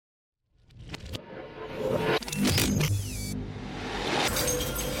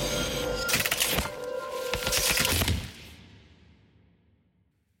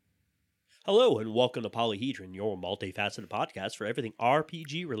Hello and welcome to Polyhedron, your multifaceted podcast for everything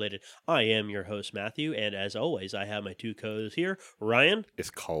RPG related. I am your host, Matthew, and as always, I have my two co-hosts here, Ryan.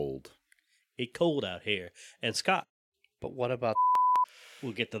 It's cold. It's cold out here. And Scott. But what about...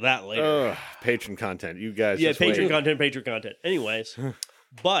 We'll get to that later. Patron content. You guys Yeah, just Patreon wait. content. Anyways,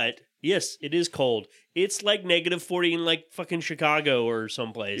 but yes, it is cold. It's like -40 in like fucking Chicago or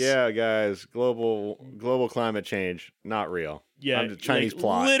someplace. Yeah, guys. Global climate change. Not real. Yeah, The Chinese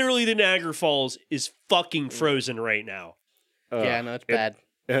plot. Literally, the Niagara Falls is fucking frozen right now. yeah, no, it's bad.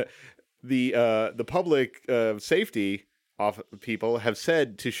 The public safety people have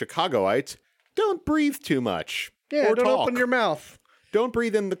said to Chicagoites, don't breathe too much. Yeah, or don't talk. open your mouth. Don't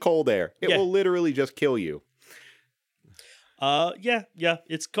breathe in the cold air. It Yeah. will literally just kill you. Yeah.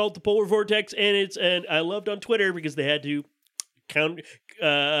 It's called the polar vortex, and I loved on Twitter because they had to count.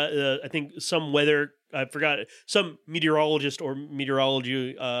 I think some meteorologist or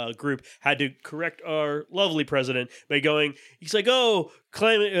meteorology group had to correct our lovely president by going. He's like, "Oh,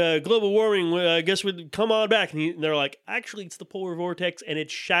 climate, global warming. I guess we'd come on back." And they're like, "Actually, it's the polar vortex, and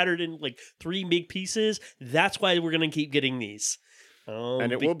it's shattered in like 3 big pieces. That's why we're gonna keep getting these."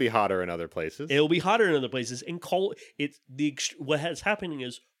 And it will be hotter in other places. It'll be hotter in other places, and cold. What has happening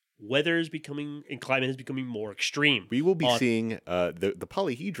is weather is becoming and climate is becoming more extreme. We will be seeing the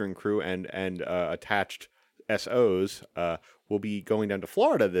Polyhedron crew and attached SOs will be going down to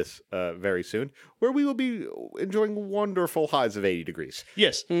Florida this very soon, where we will be enjoying wonderful highs of 80 degrees.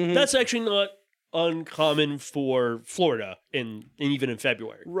 Yes, that's actually not uncommon for Florida, and even in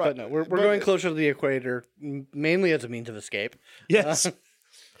February. But no, we're going closer to the equator, mainly as a means of escape. Yes,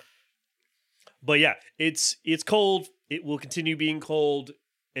 but yeah, it's cold. It will continue being cold.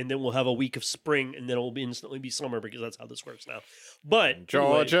 And then we'll have a week of spring, and then it'll instantly be summer because that's how this works now. But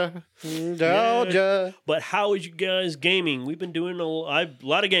Georgia. anyway, Georgia. but how is you guys gaming? We've been doing a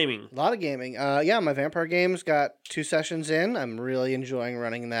lot of gaming. A lot of gaming. Yeah, my vampire game's got 2 sessions in. I'm really enjoying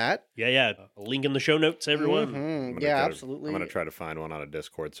running that. Yeah. A link in the show notes, everyone. Mhm. Yeah, absolutely. I'm going to try to find one on a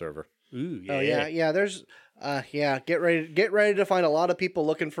Discord server. Ooh, yeah. Oh yeah. There's get ready to find a lot of people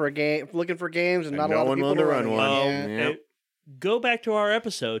looking for games, and not a no lot of one people willing to run running one. it. And Yep. go back to our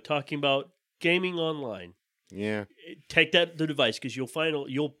episode talking about gaming online. Yeah. Take the device because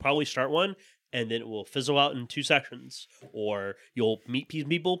you'll probably start one and then it will fizzle out in 2 sessions, or you'll meet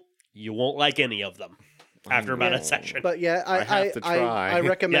people you won't like any of them after about a session. But yeah, I have to try. I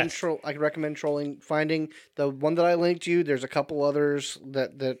recommend Yes. I recommend finding the one that I linked you. There's a couple others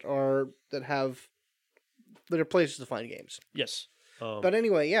that are places to find games. Yes. But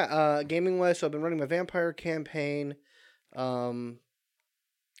anyway, yeah, gaming wise, so I've been running my vampire campaign. Want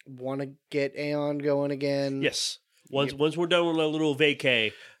to get Aeon going again. Yes. Once we're done with a little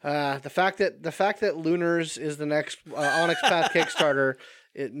vacay. The fact that Lunars is the next Onyx Path Kickstarter,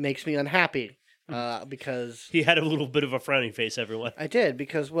 it makes me unhappy. Because He had a little bit of a frowny face, everyone. I did,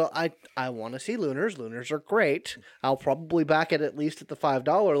 because I want to see Lunars. Lunars are great. I'll probably back it at least at the $5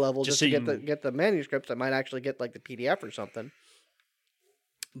 level Just just to so get the manuscripts. I might actually get like the PDF or something.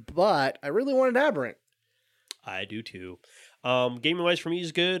 But I really wanted Aberrant. I do too. Gaming wise for me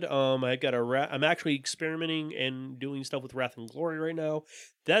is good. I got I'm actually experimenting and doing stuff with Wrath and Glory right now.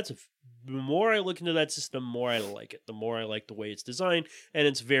 The more I look into that system, the more I like it. The more I like the way it's designed, and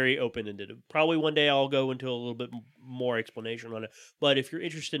it's very open ended. Probably one day I'll go into a little bit more explanation on it. But if you're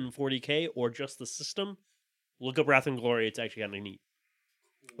interested in 40K or just the system, look up Wrath and Glory. It's actually kind of neat.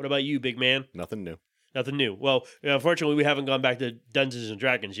 What about you, big man? Nothing new. Nothing new. Well, unfortunately, we haven't gone back to Dungeons and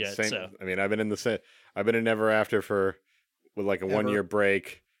Dragons yet. So I mean, I've been in Never After with like a 1-year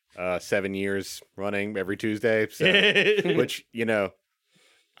break, 7 years running every Tuesday. So, which,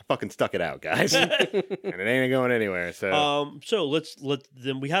 I fucking stuck it out, guys. And it ain't going anywhere. So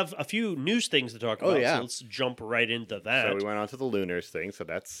then we have a few news things to talk about. yeah. So let's jump right into that. So we went on to the Lunars thing, so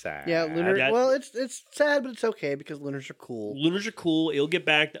that's sad. Yeah, Lunar. Yeah. Well, it's sad, but it's okay because Lunars are cool. Lunars are cool. It'll get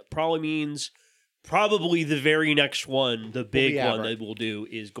back. That probably means the very next one, the big one Aberrant. that we'll do,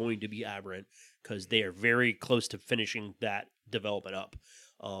 is going to be Aberrant, because they are very close to finishing that development up.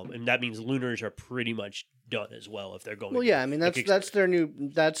 And that means Lunars are pretty much done as well if they're going. Well, yeah, I mean that's their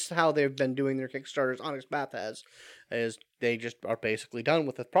Kickstarter. that's how they've been doing their Kickstarters. Onyx Path is they just are basically done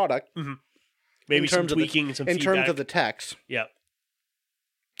with the product. Maybe in some terms of tweaking and some in feedback. terms of the text. Yeah.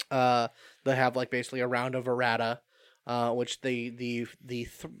 They have like basically a round of errata, which the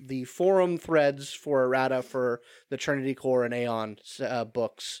forum threads for errata for the Trinity Core and Aeon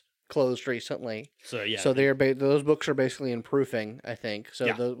books closed recently. So yeah, So those books are basically in proofing, I think. So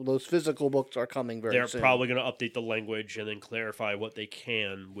Yeah. those physical books are coming very they're soon. probably going to update the language and then clarify what they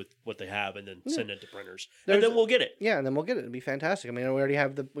can with what they have, and then send it to printers, and then we'll get it. Yeah, and then we'll get it. It'll be fantastic. I mean, we already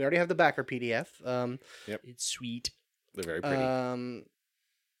have the backer PDF. It's sweet. They're very pretty.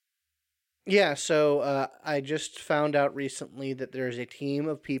 Yeah, so I just found out recently that there's a team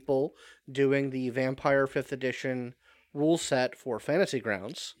of people doing the Vampire 5th Edition rule set for Fantasy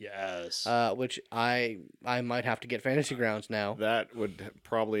Grounds. Yes. Which I might have to get Fantasy Grounds now. That would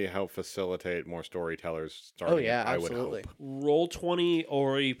probably help facilitate more storytellers starting. Oh yeah, I absolutely. would hope. Roll20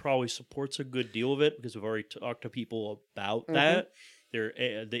 already probably supports a good deal of it because we've already talked to people about that.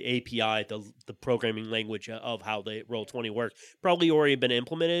 The API, the programming language of how the Roll20 works, probably already been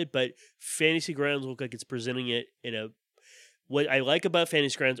implemented. But Fantasy Grounds look like it's presenting it in a. What I like about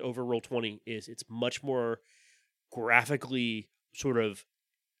Fantasy Grounds over Roll20 is it's much more graphically sort of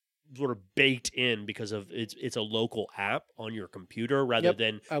baked in because of it's a local app on your computer rather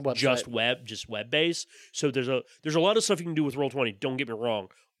than just web based. So there's a lot of stuff you can do with Roll20. Don't get me wrong,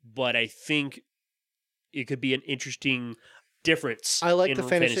 but I think it could be an interesting difference. I like the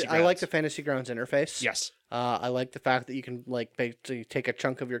Fantasy I like the Fantasy Grounds interface. Yes. I like the fact that you can basically take a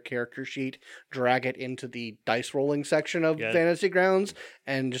chunk of your character sheet, drag it into the dice rolling section of Fantasy Grounds,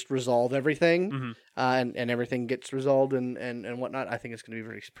 and just resolve everything, and everything gets resolved and whatnot. I think it's going to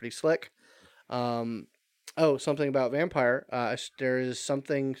be pretty slick. Something about Vampire. There is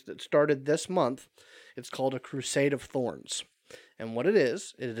something that started this month. It's called a Crusade of Thorns, and what it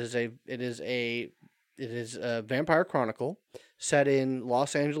is a Vampire Chronicle set in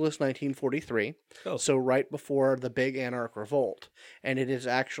Los Angeles, 1943. Oh. So right before the big Anarch Revolt. And it is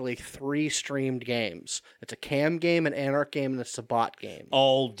actually 3 streamed games. It's a Cam game, an Anarch game, and a Sabbat game.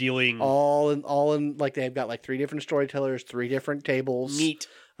 All in like they've got like 3 different storytellers, 3 different tables. Neat.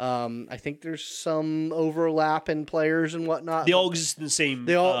 I think there's some overlap in players and whatnot. They all exist in the same.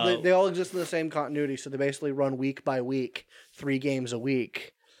 They all exist in the same continuity. So they basically run week by week, 3 games a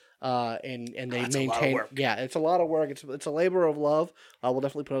week. And they maintain. Yeah, it's a lot of work. It's a labor of love. We'll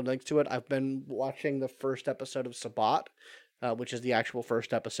definitely put a link to it. I've been watching the first episode of Sabbat, which is the actual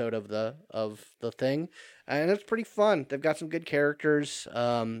first episode of the thing, and it's pretty fun. They've got some good characters.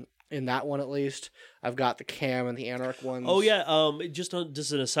 In that one, at least, I've got the Cam and the Anarch ones. Oh yeah. Just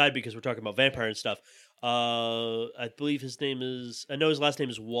an aside because we're talking about vampire and stuff. I believe his name is. I know his last name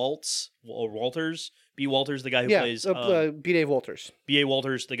is Waltz or Walters. B. Walters, the guy who plays. B. Dave Walters. B. A.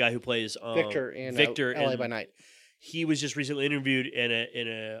 Walters, the guy who plays Victor in LA by Night. He was just recently interviewed in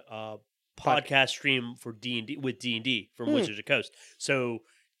a podcast stream for D&D with D&D from Wizards of the Coast. So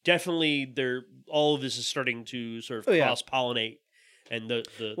definitely, all of this is starting to sort of cross pollinate. And the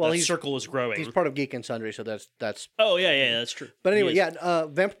circle is growing. He's part of Geek and Sundry, so that's. Oh yeah, that's true. But anyway,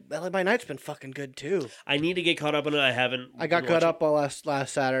 LA by Night's been fucking good too. I need to get caught up on it. I haven't. I got caught up last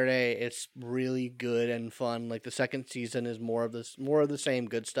Saturday. It's really good and fun. Like the second season is more of the same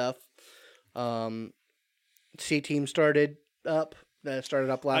good stuff. C Team started up. That started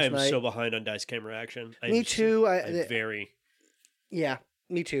up last night. I am so behind on Dice Camera Action. Me too. Yeah,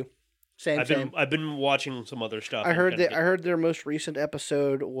 me too. I've been watching some other stuff. I heard their most recent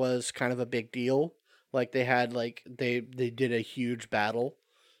episode was kind of a big deal. Like they had they did a huge battle.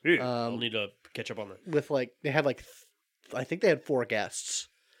 I'll need to catch up on that. With I think they had 4 guests.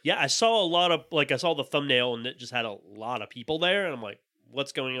 Yeah, I saw a lot of I saw the thumbnail and it just had a lot of people there, and I'm like,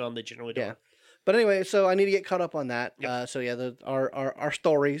 what's going on? They generally don't. Yeah. But anyway, so I need to get caught up on that. Yep. Our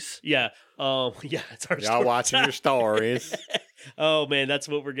stories. Yeah. It's our stories. Y'all watching your stories. Oh man, that's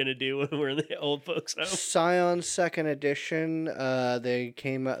what we're gonna do when we're in the old folks' home. Scion 2nd Edition.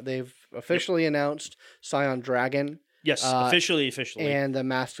 They've officially announced Scion Dragon. Yes, officially, and the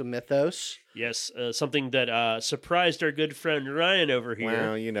Mask of Mythos. Yes, something that surprised our good friend Ryan over here.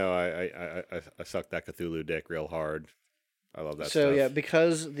 Well, I sucked that Cthulhu dick real hard. I love that stuff. So, yeah,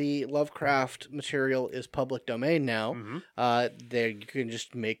 because the Lovecraft material is public domain now, you can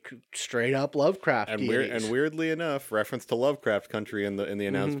just make straight-up Lovecraft deities. And weirdly enough, reference to Lovecraft Country in the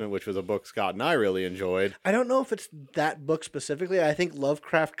announcement, which was a book Scott and I really enjoyed. I don't know if it's that book specifically. I think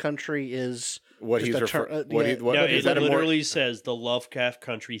Lovecraft Country is... What he's referring... It literally says the Lovecraft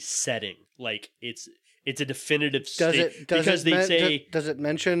Country setting. Like, it's a definitive statement. Does it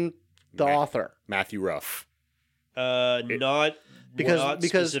mention the author? Matthew Ruff. Not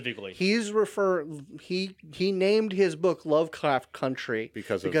specifically. He named his book Lovecraft Country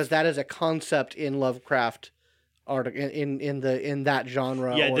because that is a concept in Lovecraft in that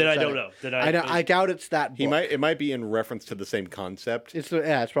genre. Yeah, I don't know. I doubt it's that book. It might be in reference to the same concept. It's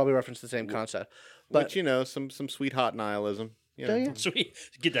probably reference to the same concept. But some sweet hot nihilism. You Do know. you? Sweet,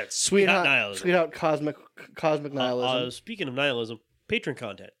 get that sweet hot nihilism. Sweet hot cosmic nihilism. Speaking of nihilism, patron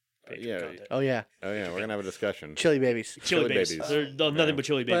content. Content. Oh yeah, we're gonna have a discussion. chili babies. Chili babies. babies. They're nothing but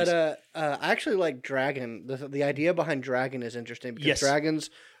chili babies. But I actually like Dragon. The idea behind Dragon is interesting because Yes. dragons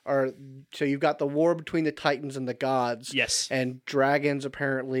are so you've got the war between the Titans and the gods. Yes. And dragons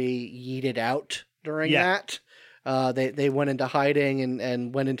apparently yeeted out during Yeah. that. They went into hiding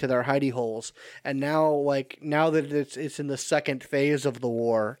and went into their hidey holes. And now that it's in the second phase of the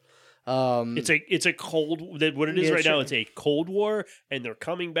war. It's a cold. What it is Yeah, right now, sure. it's a cold war, and they're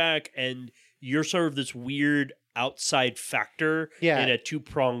coming back, and you're sort of this weird outside factor Yeah. in a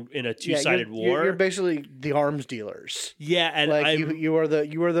two-sided war. You're basically the arms dealers. Yeah, and Like you are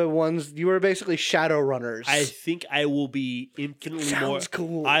the ones. You are basically shadow runners. I think I will be infinitely more. Sounds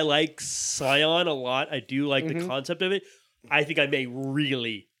cool. I like Scion a lot. I do like the concept of it. I think I may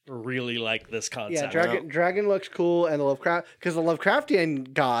really, really like this concept. Yeah, Dragon looks cool, and the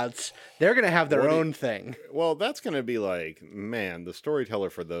Lovecraftian gods, they're gonna have their own thing. Well, that's gonna be like, man, the storyteller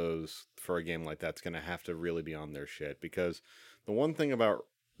for a game like that's gonna have to really be on their shit, because the one thing about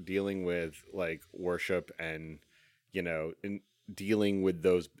dealing with like worship and in dealing with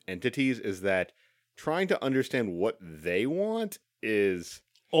those entities is that trying to understand what they want is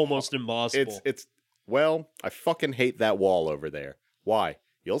Almost impossible. it's well, I fucking hate that wall over there. Why?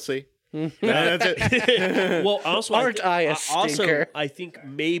 You'll see. That's it. Well, also, Aren't I a stinker? I think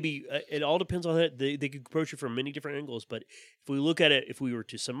maybe it all depends on that. They could approach it from many different angles, but if we look at it, if we were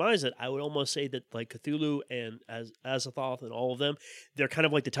to surmise it, I would almost say that like Cthulhu and Azathoth and all of them, they're kind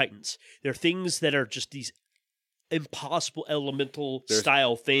of like the Titans. They're things that are just these impossible elemental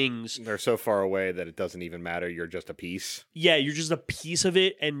style things. They're so far away that it doesn't even matter. You're just a piece. Yeah, you're just a piece of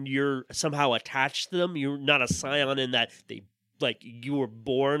it, and you're somehow attached to them. You're not a scion in that you were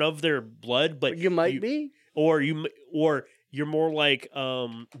born of their blood, but You might be. or you're more like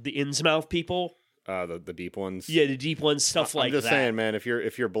the Innsmouth people. The deep ones. Yeah, the deep ones, stuff like I'm just that. saying, man. If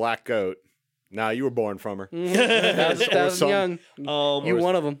you're Black Goat, you were born from her. That was young. You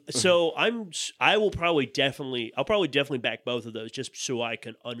one of them. So I'll probably definitely back both of those just so I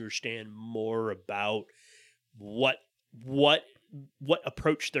can understand more about what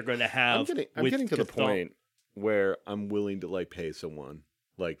approach they're going to have. I'm getting to the point where I'm willing to pay someone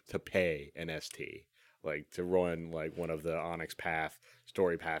to pay an ST to run one of the Onyx Path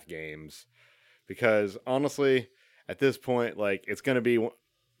story path games, because honestly at this point it's going to be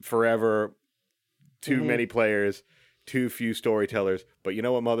forever too many players, too few storytellers. But you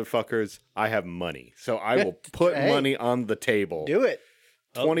know what, motherfuckers? I have money, so I will put money on the table. Do it.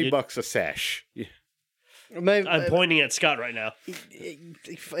 $20 a sesh. Yeah. I'm pointing at Scott right now.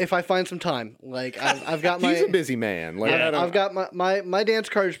 If I find some time, I've got my. He's a busy man. I've got my dance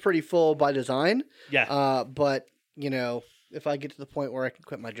card is pretty full by design. Yeah. But if I get to the point where I can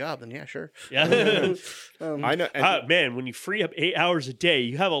quit my job, then yeah, sure. Yeah. I know. Man, when you free up 8 hours a day,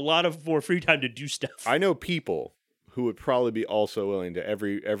 you have a lot of more free time to do stuff. I know people who would probably be also willing to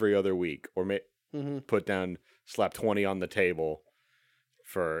every other week or slap 20 on the table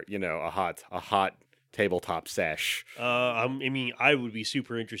for a hot tabletop sesh. I mean, I would be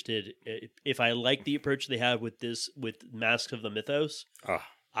super interested if I like the approach they have with Masks of the Mythos.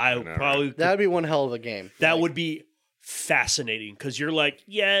 I would probably that'd be one hell of a game. That would be fascinating, because you're like,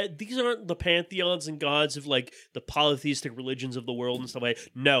 yeah, these aren't the pantheons and gods of the polytheistic religions of the world and stuff like that.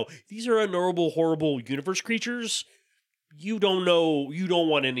 No, these are honorable, horrible universe creatures. You don't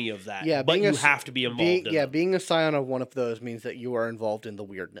want any of that. Yeah, but you have to be involved in them. Being a scion of one of those means that you are involved in the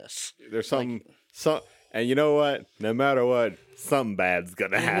weirdness. There's and you know what? No matter what, something bad's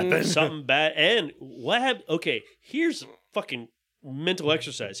gonna happen. Something bad. And what happened? Okay, here's a fucking mental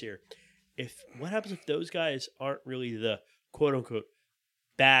exercise here. What happens if those guys aren't really the quote unquote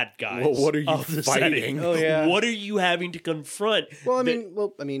bad guys? Well, what are you fighting? Setting? Oh yeah. What are you having to confront? Well,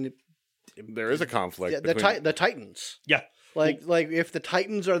 I mean, there is a conflict. The Titans. Yeah. Like if the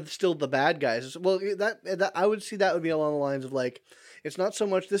Titans are still the bad guys, well, that I would see that would be along the lines of it's not so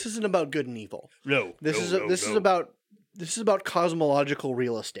much. This isn't about good and evil. No. This is about cosmological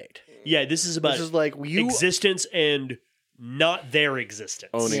real estate. Yeah, this is about existence and not their existence.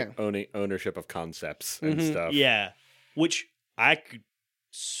 Owning ownership of concepts and stuff. Yeah, which I could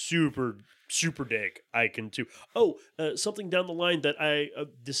super dig. I can too. Something down the line that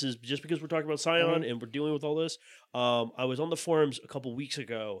this is just because we're talking about Scion and we're dealing with all this. I was on the forums a couple weeks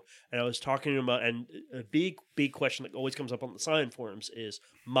ago and I was talking about, and a big question that always comes up on the Scion forums is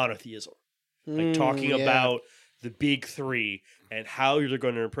monotheism. Talking about the big three and how they're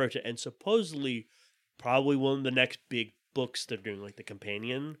going to approach it. And supposedly, probably one of the next big books they're doing, the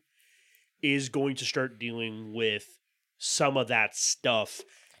Companion, is going to start dealing with some of that stuff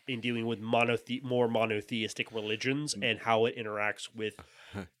in dealing with more monotheistic religions and how it interacts with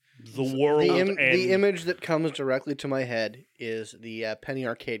the world. The image that comes directly to my head is the Penny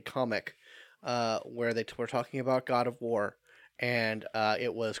Arcade comic where they were talking about God of War. And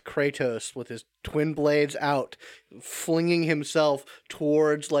it was Kratos with his twin blades out, flinging himself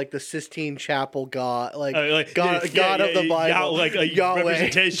towards like the Sistine Chapel God, God of the Bible, like a Yahweh.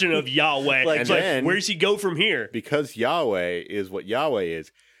 Representation of Yahweh. And then, where does he go from here? Because Yahweh is what Yahweh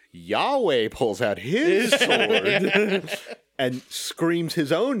is. Yahweh pulls out his sword and screams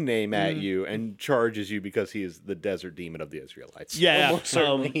his own name at you and charges you because he is the desert demon of the Israelites. Yeah, almost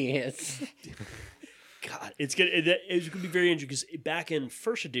certainly he is. God, it's gonna be very interesting because back in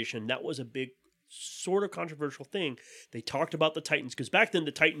first edition, that was a big sort of controversial thing. They talked about the Titans because back then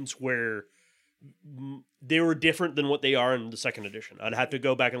the Titans they were different than what they are in the second edition. I'd have to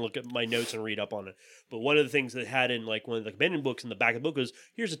go back and look at my notes and read up on it. But one of the things they had in like one of the companion books in the back of the book was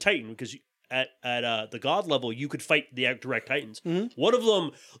here's a Titan because at the god level you could fight the direct Titans. Mm-hmm. One of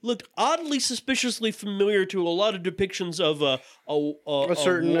them looked oddly suspiciously familiar to a lot of depictions of a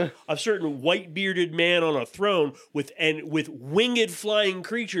certain white bearded man on a throne with winged flying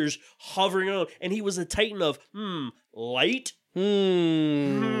creatures hovering around, and he was a Titan of light.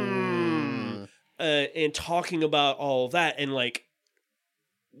 And talking about all of that, and like,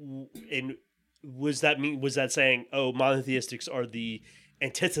 and was that saying, oh, monotheistics are the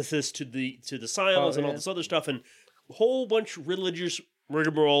antithesis to the Scions and all this other stuff, and a whole bunch of religious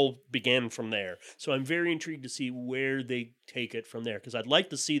rigmarole began from there. So I'm very intrigued to see where they take it from there, because I'd like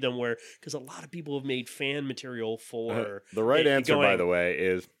to see them because a lot of people have made fan material for the right answer, by the way,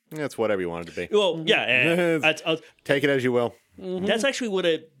 is it's whatever you want it to be. Well, yeah, take it as you will. Mm-hmm. That's actually what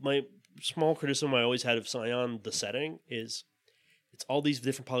my small criticism I always had of Scion, the setting, is it's all these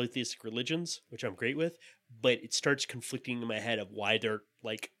different polytheistic religions, which I'm great with, but it starts conflicting in my head of why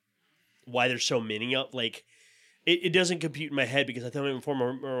there's so many of, like, it doesn't compute in my head, because I thought it would be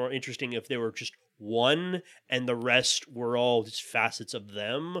more interesting if they were just one and the rest were all just facets of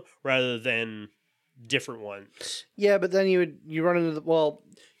them rather than different ones. Yeah, but then you run into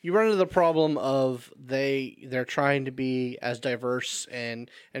the problem of they're trying to be as diverse and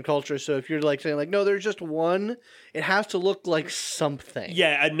culture. So if you're like saying like, no, there's just one, it has to look like something.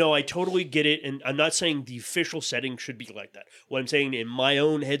 Yeah, no, I totally get it, and I'm not saying the official setting should be like that. What I'm saying, in my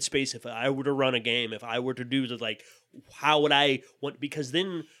own headspace, if I were to run a game, if I were to do this, like, how would I want? Because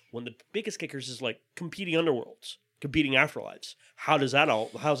then one of the biggest kickers is like competing underworlds, competing afterlives. How's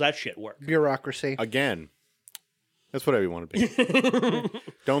that shit work? Bureaucracy again. That's whatever you want to be.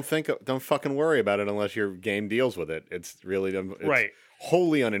 Don't fucking worry about it unless your game deals with it. It's really right.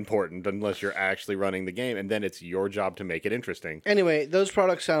 Wholly unimportant unless you're actually running the game, and then it's your job to make it interesting. Anyway, those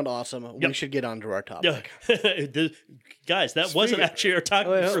products sound awesome. Yep. We should get on to our topic. Guys, wasn't actually our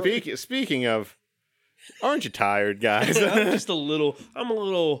topic. Speaking of, aren't you tired, guys? I'm a little.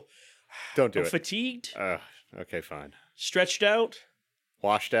 Don't do it. Fatigued. Okay, fine. Stretched out.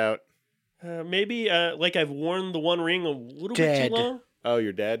 Washed out. Maybe like I've worn the One Ring a little bit too long. Oh,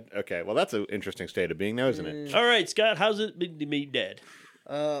 you're dead? Okay, well, that's an interesting state of being now, isn't it? All right, Scott, how's it been to be dead?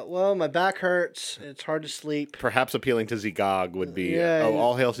 Well, my back hurts. It's hard to sleep. Perhaps appealing to Zegog would be...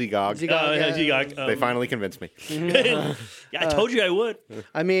 all hail Zegog. Zegog. They finally convinced me. Yeah, I told you I would.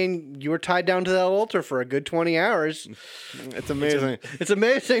 I mean, you were tied down to that altar for a good 20 hours. It's amazing. It's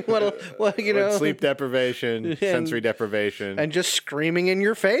amazing what you know... Sleep deprivation, sensory deprivation. And just screaming in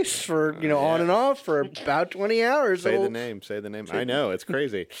your face for, on and off for about 20 hours. Say the name. I know, it's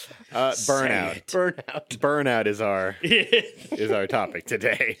crazy. Burnout. Burnout is our topic today.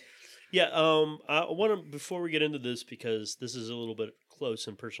 Yeah, I want to, before we get into this, because this is a little bit close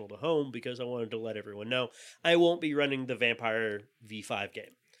and personal to home, because I wanted to let everyone know I won't be running the Vampire V5 game.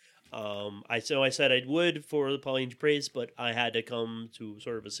 I said I would for the Pauline Praise, but I had to come to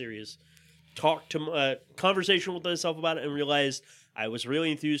sort of a serious conversation with myself about it, and realized I was really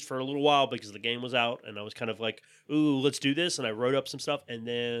enthused for a little while because the game was out, and I was kind of like, ooh, let's do this, and I wrote up some stuff, and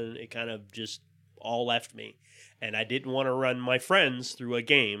then it kind of just all left me. And I didn't want to run my friends through a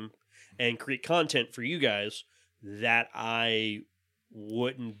game and create content for you guys that I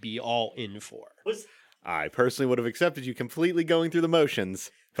wouldn't be all in for. I personally would have accepted you completely going through the motions,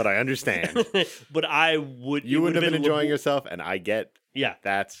 but I understand. But I would... You wouldn't have been enjoying yourself, and I get... Yeah.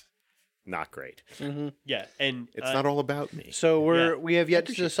 That's not great. Mm-hmm. Yeah, and It's not all about me. So we have yet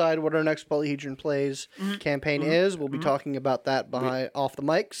to decide what our next Polyhedron Plays campaign is. We'll be talking about that off the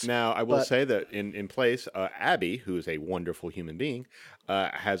mics. Now, I will say that in place, Abby, who is a wonderful human being,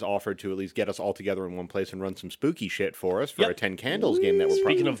 has offered to at least get us all together in one place and run some spooky shit for us for a 10 Candles game that we're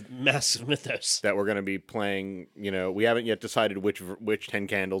Speaking of massive mythos. that we're going to be playing. You know, we haven't yet decided which 10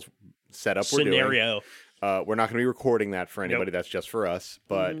 Candles setup Scenario. we're doing. We're not going to be recording that for anybody. That's just for us.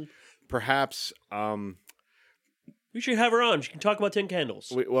 But perhaps... we should have her on. She can talk about 10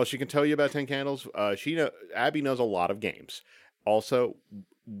 Candles. well, she can tell you about 10 Candles. Abby knows a lot of games. Also,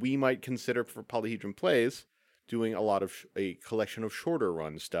 we might consider for Polyhedron Plays doing a collection of shorter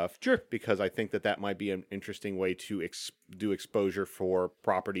run stuff. Sure. Because I think that might be an interesting way to do exposure for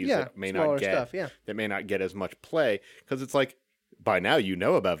properties that may not get as much play. Because it's like, by now you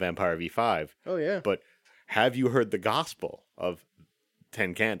know about Vampire V5. Oh, yeah. But have you heard the gospel of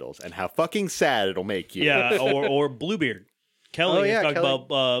 10 Candles and how fucking sad it'll make you? Yeah, or Bluebeard. Kelly has talked Kelly.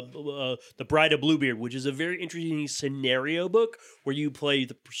 about The Bride of Bluebeard, which is a very interesting scenario book where you play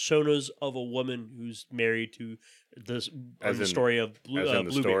the personas of a woman who's married to the story of Bluebeard.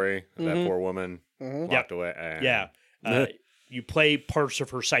 The story, that poor woman walked away. Yeah. You play parts of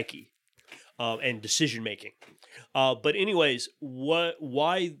her psyche and decision making. But anyways,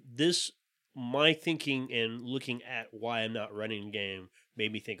 why this, my thinking and looking at why I'm not running a game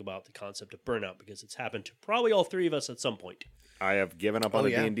made me think about the concept of burnout, because it's happened to probably all three of us at some point. I have given up on a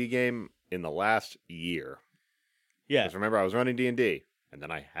D&D game in the last year. Yeah. Because remember, I was running D&D, and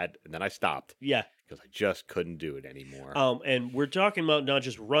then I stopped. Yeah. Because I just couldn't do it anymore. And we're talking about not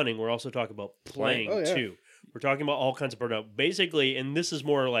just running, we're also talking about playing too. We're talking about all kinds of burnout. Basically, and this is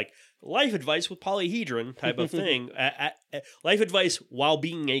more like life advice with Polyhedron type of thing. Life advice while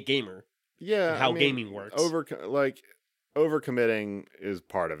being a gamer. Yeah. How gaming works. Overcommitting is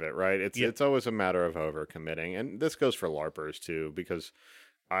part of it, right? It's always a matter of overcommitting. And this goes for LARPers too, because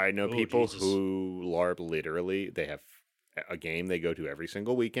I know people who LARP literally, they have a game they go to every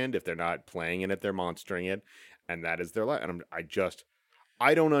single weekend. If they're not playing in it, they're monstering it. And that is their life. And I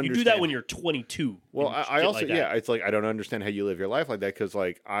don't understand. You do that when you're 22. Well, I also, it's like, I don't understand how you live your life like that. Cause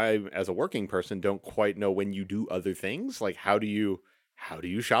like I, as a working person, don't quite know when you do other things. Like how do you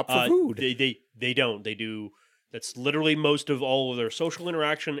shop for food? They don't. They do. That's literally most of all of their social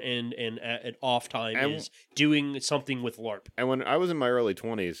interaction and off time is doing something with LARP. And when I was in my early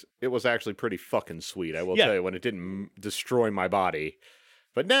 20s, it was actually pretty fucking sweet. I will tell you, when it didn't destroy my body.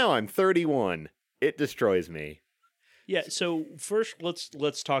 But now I'm 31. It destroys me. Yeah, so first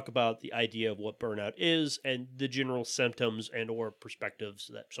let's talk about the idea of what burnout is and the general symptoms and or perspectives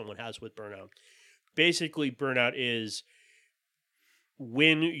that someone has with burnout. Basically, burnout is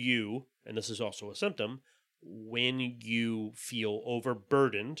when you, and this is also a symptom, when you feel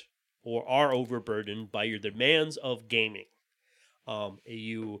overburdened or are overburdened by your demands of gaming.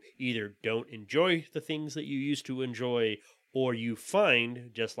 You either don't enjoy the things that you used to enjoy, or you find,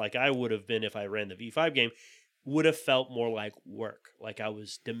 just like I would have been if I ran the V5 game, would have felt more like work, like I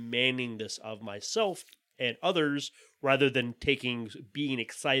was demanding this of myself and others rather than being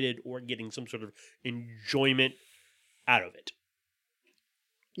excited or getting some sort of enjoyment out of it.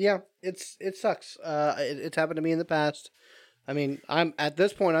 Yeah, it sucks. It's happened to me in the past. I mean, I'm at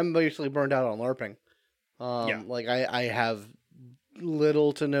this point, I'm basically burned out on LARPing. Like I have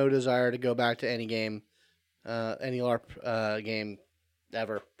little to no desire to go back to any game, any LARP game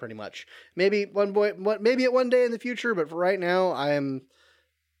ever, pretty much. Maybe at one day in the future, but for right now,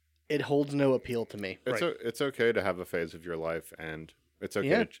 it holds no appeal to me. It's okay to have a phase of your life, and it's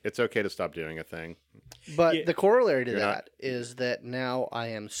okay. It's okay to stop doing a thing. But the corollary to that is that now I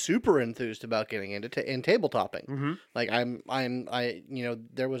am super enthused about getting into tabletopping. Mm-hmm. Like I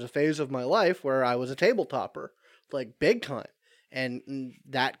there was a phase of my life where I was a tabletopper, like big time, and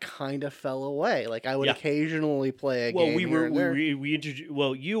that kind of fell away. Like I would occasionally play a game. We introduced.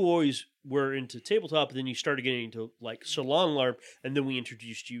 Well, you always were into tabletop, and then you started getting into like Salon LARP, and then we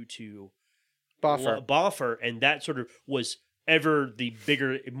introduced you to Boffer, and that sort of was ever the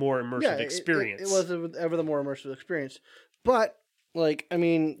bigger, more immersive experience. It was ever the more immersive experience. But like, I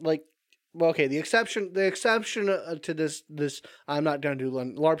mean, like, well, okay, the exception to this I'm not going to do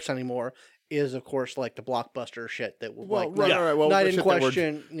LARPs anymore is, of course, like the Blockbuster shit that Night in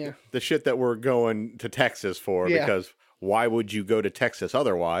Question. The shit that we're going to Texas for, because why would you go to Texas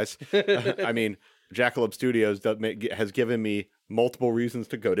otherwise? I mean, Jackalope Studios has given me multiple reasons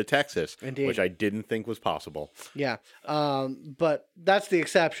to go to Texas, Indeed. Which I didn't think was possible. Yeah, but that's the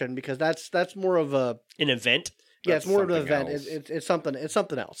exception, because that's more of an event. Yeah, it's more of an event. It's something. It's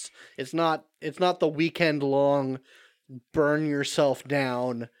something else. It's not the weekend long burn yourself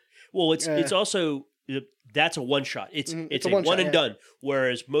down. Well, it's also that's a one shot. It's a one and done.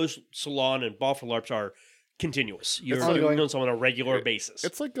 Whereas most Salon and Ball for LARPs are continuous. You're doing them on a regular basis.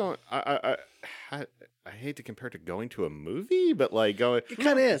 It's like going. I hate to compare it to going to a movie, but like going. It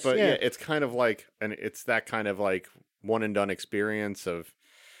kind of is. But yeah, it's kind of like, and it's that kind of like one and done experience of.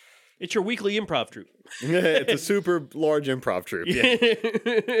 It's your weekly improv troupe. It's a super large improv troupe.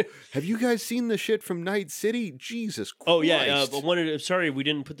 Yeah. Have you guys seen the shit from Night City? Jesus Christ. Oh, yeah. But sorry, we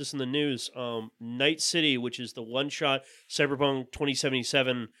didn't put this in the news. Night City, which is the one-shot Cyberpunk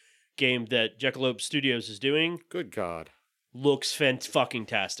 2077 game that Jackalope Studios is doing. Good God. Looks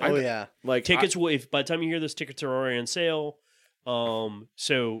fan-fucking-tastic. Oh, yeah. Like tickets, by the time you hear this, tickets are already on sale.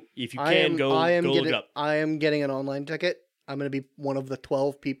 So if you can, go look it up. I am getting an online ticket. I'm going to be one of the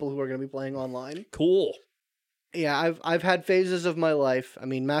 12 people who are going to be playing online. Cool. Yeah, I've had phases of my life. I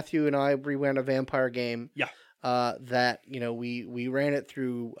mean, Matthew and I ran a vampire game. Yeah. That we ran it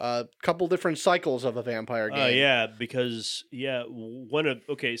through a couple different cycles of a vampire game. Yeah, because one of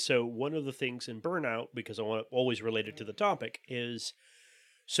the things in Burnout, because I want to always relate it to the topic, is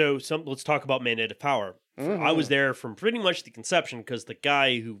let's talk about Mandated Power. Mm-hmm. I was there from pretty much the conception because the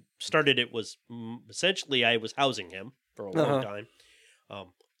guy who started it was essentially I was housing him for a long time.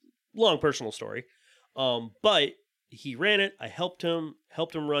 Long personal story. But he ran it. I helped him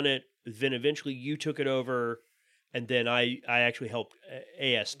run it. Then eventually you took it over. And then I actually helped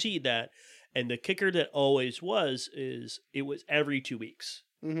AST that. And the kicker that always is it was every 2 weeks.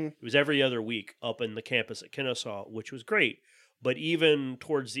 Mm-hmm. It was every other week up in the campus at Kennesaw, which was great. But even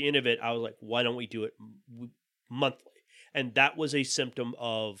towards the end of it, I was like, why don't we do it monthly? And that was a symptom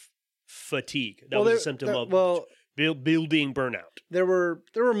of fatigue. That was a symptom of building burnout. There were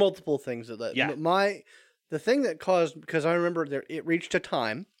multiple things of that. Yeah. The thing that caused, because I remember it reached a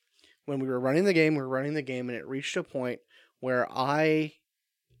time when we were running the game, and it reached a point where I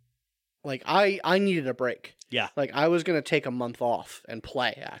needed a break. Yeah. Like I was going to take a month off and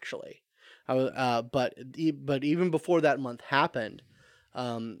play, actually. I was, but even before that month happened,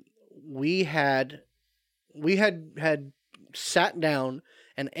 we had sat down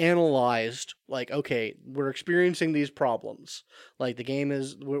and analyzed, like, okay, we're experiencing these problems. Like the game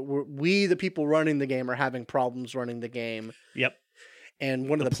is, we the people running the game are having problems running the game. Yep. And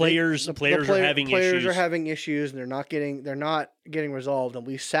one of the players are having issues. Players are having issues, and they're not getting resolved. And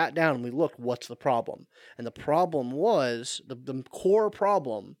we sat down and we looked, what's the problem? And the problem was the core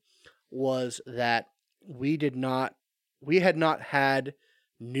problem was that we had not had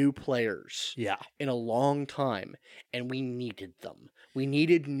new players in a long time, and we needed them. We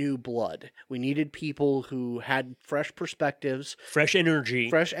needed new blood. We needed people who had fresh perspectives, fresh energy,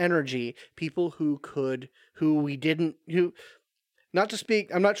 people not to speak,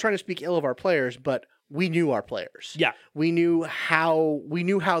 I'm not trying to speak ill of our players, but we knew our players. Yeah. We knew how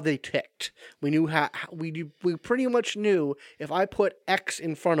they ticked. We pretty much knew if I put X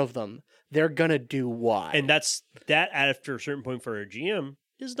in front of them, they're gonna do Y. And that after a certain point for a GM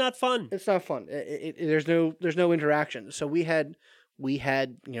is not fun. It's not fun. There's no interaction. So we had we'd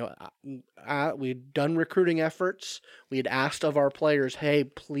done recruiting efforts. We had asked of our players, hey,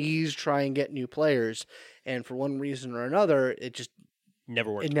 please try and get new players. And for one reason or another, it just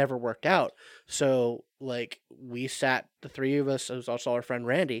never worked. It never worked out. So like we sat, the three of us, it was also our friend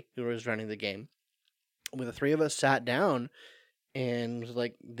Randy who was running the game. The three of us sat down and was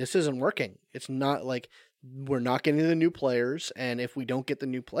like, this isn't working. It's not like we're not getting the new players, and if we don't get the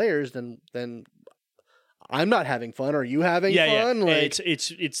new players, then I'm not having fun. Are you having fun? Yeah. Like,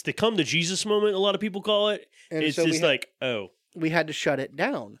 it's the come to Jesus moment. A lot of people call it. And it's so just we had to shut it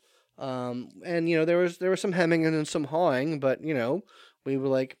down. And there was some hemming and some hawing, but we were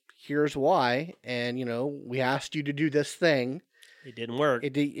like, here's why. And we asked you to do this thing. It didn't work.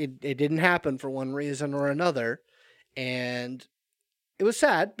 It didn't happen for one reason or another, and it was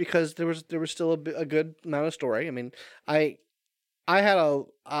sad because there was still a good amount of story. I mean, I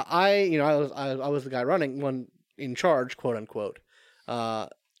was the guy running, one in charge, quote unquote.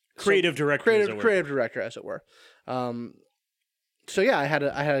 Creative director, as it were. So yeah, I had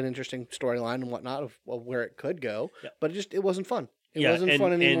an interesting storyline and whatnot of where it could go, but it wasn't fun. It wasn't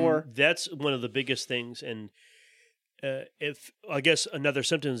fun anymore. And that's one of the biggest things. And if I guess another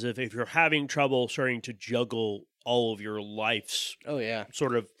symptom is if you're having trouble starting to juggle all of your life's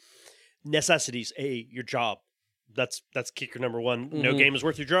sort of necessities, your job. That's kicker number one. Mm-hmm. No game is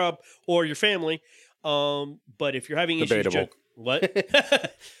worth your job or your family. But if you're having issues,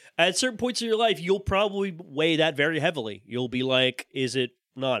 at certain points in your life, you'll probably weigh that very heavily. You'll be like, is it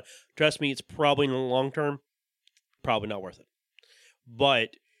not? Trust me, it's probably in the long term, probably not worth it. But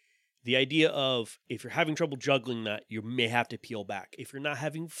the idea of if you're having trouble juggling that, you may have to peel back. If you're not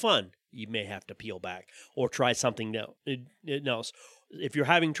having fun, you may have to peel back or try something else. If you're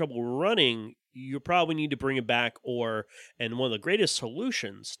having trouble running, you probably need to bring it back. And one of the greatest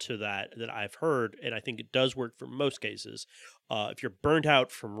solutions to that I've heard, and I think it does work for most cases, if you're burnt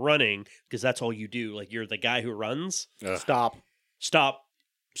out from running, because that's all you do, like you're the guy who runs. Stop. Start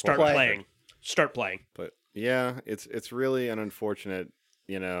playing. Start playing. But yeah, it's really an unfortunate,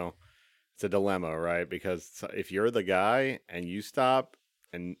 it's a dilemma, right? Because if you're the guy and you stop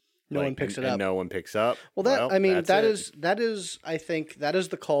and no one picks it up. No one picks up. Well, that is I think that is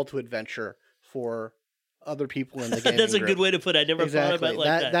the call to adventure for other people in the gaming That's a group. good way to put it. I never thought about it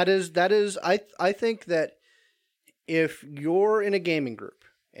like that. That is I think that if you're in a gaming group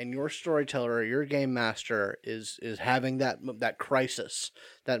and your storyteller or your game master is having that crisis,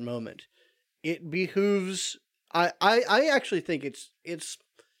 that moment, it behooves. I actually think it's.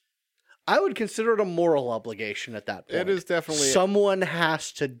 I would consider it a moral obligation at that point. It is definitely someone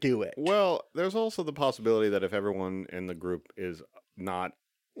has to do it. Well, there's also the possibility that if everyone in the group is not,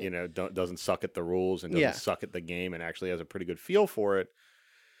 doesn't suck at the rules and doesn't suck at the game and actually has a pretty good feel for it,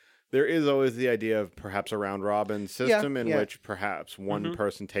 there is always the idea of perhaps a round robin system in which perhaps one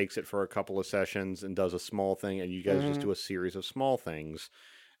person takes it for a couple of sessions and does a small thing, and you guys just do a series of small things.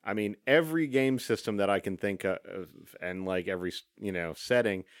 I mean, every game system that I can think of, and like every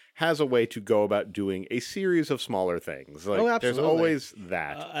setting, has a way to go about doing a series of smaller things. Like, absolutely. There's always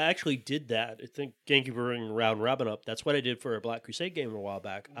that. I actually did that. I think, thank you for bringing Round Robin up. That's what I did for a Black Crusade game a while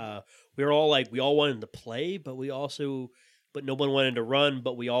back. We were all we all wanted to play, but no one wanted to run,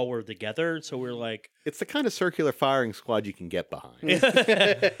 but we all were together. So we're like, it's the kind of circular firing squad you can get behind.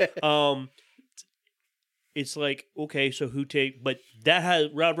 It's like, okay, so but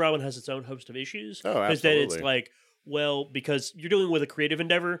Round Robin has its own host of issues. Oh, absolutely. Because then it's like, well, because you're dealing with a creative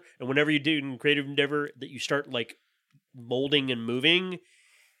endeavor, and whenever you do a creative endeavor that you start like molding and moving,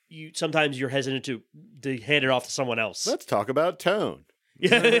 sometimes you're hesitant to hand it off to someone else. Let's talk about tone.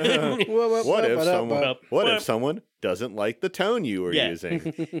 Yeah. What if someone doesn't like the tone you were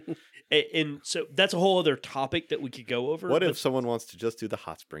using? And so that's a whole other topic that we could go over. What if someone wants to just do the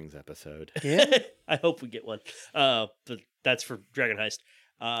Hot Springs episode? Yeah, I hope we get one. But that's for Dragon Heist.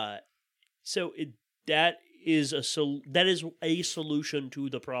 That is a solution to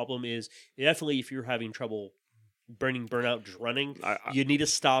the problem. Is definitely if you're having trouble burnout, just running, you need to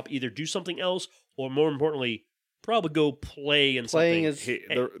stop. Either do something else, or more importantly, probably go play in something.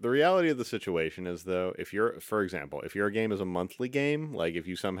 The reality of the situation is, though, for example, if your game is a monthly game, like if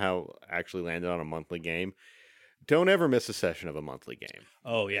you somehow actually landed on a monthly game, don't ever miss a session of a monthly game.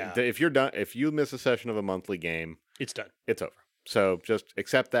 Oh yeah. If you miss a session of a monthly game, it's done. It's over. So just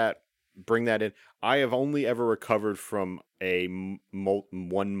accept that, bring that in. I have only ever recovered from a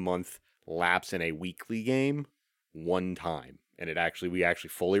 1 month lapse in a weekly game one time, and we actually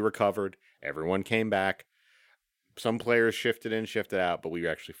fully recovered. Everyone came back. Some players shifted in, shifted out, but we were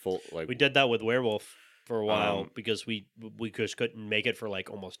actually we did that with Werewolf for a while because we just couldn't make it for like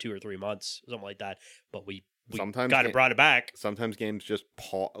almost 2 or 3 months, something like that. But we brought it back. Sometimes games just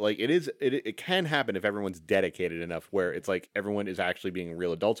pause. Like it can happen if everyone's dedicated enough, where it's like everyone is actually being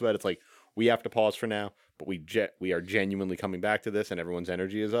real adults about it. It's like we have to pause for now, but we are genuinely coming back to this, and everyone's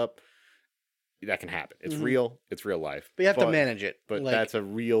energy is up. That can happen. It's real. It's real life. But you have to manage it. But that's a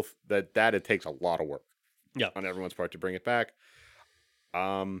real that it takes a lot of work. Yeah, on everyone's part to bring it back.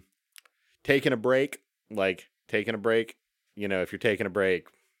 Taking a break. If you're taking a break,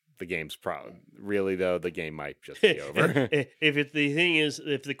 the game's really though the game might just be over. If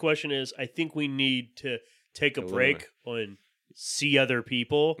the question is, I think we need to take a break and see other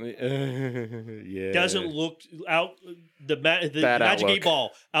people. Yeah, doesn't look out the Magic 8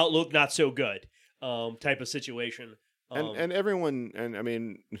 Ball outlook not so good. Type of situation. And everyone, and I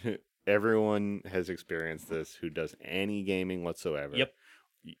mean. Everyone has experienced this who does any gaming whatsoever. Yep.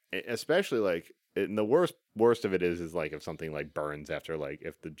 Especially like, and the worst of it is like if something like burns after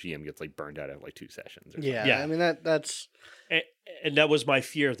if the GM gets burned out at 2 sessions. Yeah. I mean that's. And that was my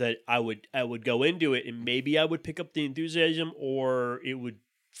fear, that I would go into it and maybe I would pick up the enthusiasm, or it would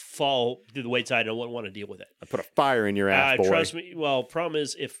fall to the wayside and I wouldn't want to deal with it. I put a fire in your ass, boy. Trust me. Well, problem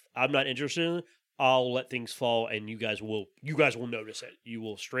is if I'm not interested in it, I'll let things fall, and you guys will notice it. You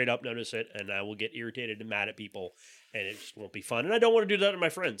will straight up notice it, and I will get irritated and mad at people, and it just won't be fun. And I don't want to do that to my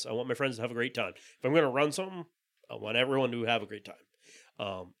friends. I want my friends to have a great time. If I'm going to run something, I want everyone to have a great time.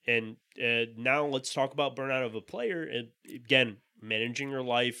 And now let's talk about burnout of a player. And again, managing your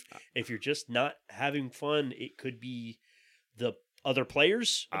life. If you're just not having fun, it could be the other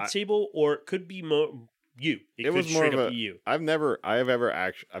players at the table, or it could be you. It was more of a you. I've never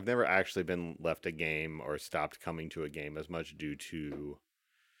actually been left a game or stopped coming to a game as much due to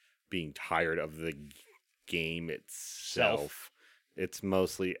being tired of the game itself. It's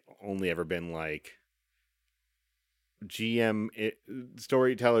mostly only ever been like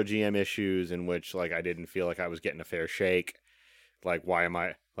storyteller GM issues in which like I didn't feel like I was getting a fair shake. Like, why am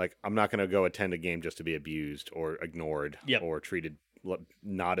I like, I'm not going to go attend a game just to be abused or ignored or treated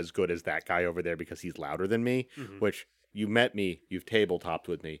not as good as that guy over there because he's louder than me, which you met me, you've tabletopped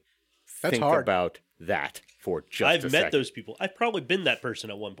with me. That's Think hard. about that for just I've a met second. those people. I've probably been that person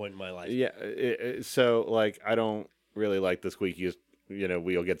at one point in my life. Yeah. So like, I don't really like the squeakiest,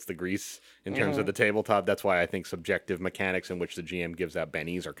 wheel gets the grease in terms of the tabletop. That's why I think subjective mechanics in which the GM gives out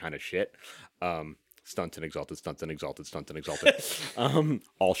bennies are kind of shit. Stunts and exalted, stunts and exalted, stunts and exalted.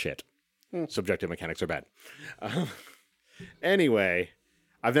 All shit. Subjective mechanics are bad. Anyway,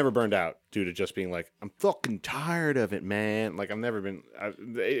 I've never burned out due to just being like, I'm fucking tired of it, man. Like, I've never been.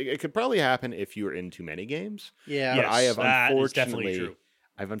 It could probably happen if you were in too many games. Yeah. But Yes, I have that is definitely true.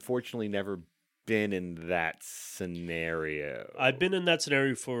 I've unfortunately never been in that scenario. I've been in that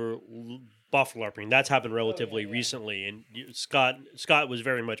scenario for Buffalo LARPing. That's happened relatively recently, and Scott was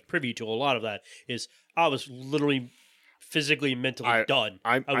very much privy to a lot of that. Is I was literally physically, mentally done.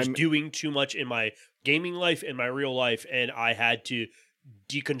 I was doing too much in my gaming life, in my real life, and I had to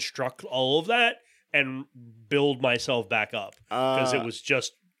deconstruct all of that and build myself back up because it was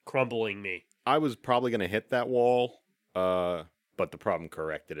just crumbling me. I was probably going to hit that wall, but the problem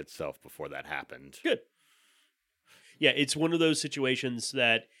corrected itself before that happened. Good. Yeah, it's one of those situations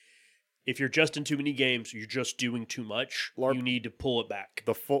that if you're just in too many games, you're just doing too much. You need to pull it back.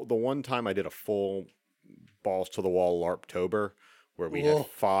 The one time I did a full balls to the wall LARPtober where we had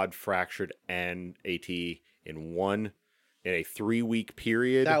FOD, Fractured, and AT in a 3-week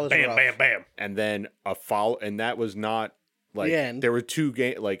period. That was bam, rough. bam, bam. And then and that was not like there were 2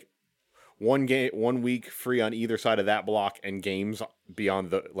 games, like 1 week free on either side of that block and games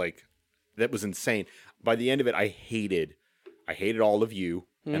beyond that was insane. By the end of it, I hated all of you.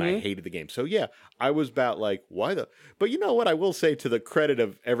 And I hated the game. So yeah, I was about like, but you know what? I will say to the credit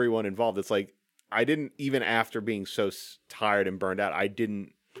of everyone involved, it's like, I didn't, even after being so tired and burned out, I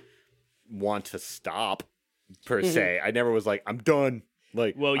didn't want to stop per se. I never was like, I'm done.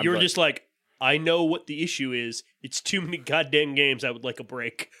 Like, well, you're just like, I know what the issue is. It's too many goddamn games. I would like a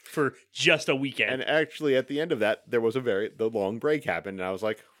break for just a weekend. And actually, at the end of that, there was the long break happened, and I was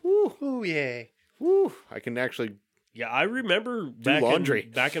like, whoo, Ooh, yay. whoo, I can actually. Yeah, I remember back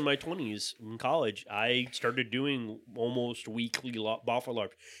in my 20s in college, I started doing almost weekly Buffalo LARP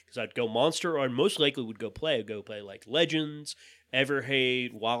because I'd go Monster, or most likely would go play like Legends,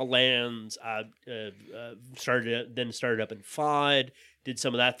 Everhate, Wildlands. I started up in FOD, did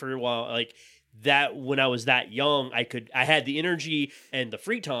some of that for a while. Like that, when I was that young, I had the energy and the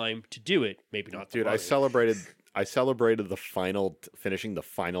free time to do it. Maybe not. Dude, I celebrated finishing the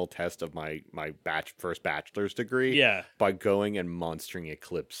final test of my first bachelor's degree. Yeah. By going and monstering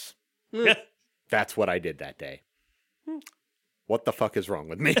Eclipse. That's what I did that day. What the fuck is wrong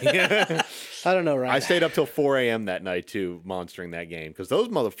with me? I don't know, right? I stayed up till 4 a.m. that night too, monstering that game because those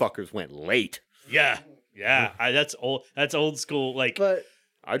motherfuckers went late. Yeah. That's old school. Like, but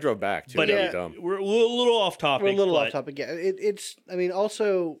I drove back too. But dumb. We're a little off topic. off topic. Yeah, it's. I mean,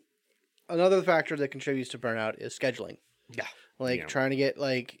 also another factor that contributes to burnout is scheduling. Yeah. Trying to get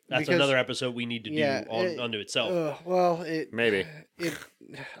that's another episode we need to do unto itself. Maybe.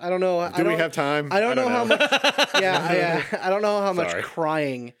 I don't know. Do we have time? I don't know how much. I don't know how much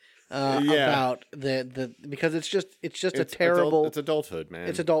crying about the because it's just a terrible. It's adulthood, man.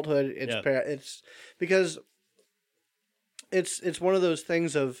 It's adulthood. It's because it's one of those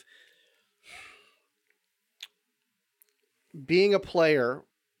things of being a player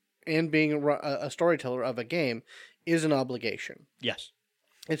and being a storyteller of a game is an obligation. Yes.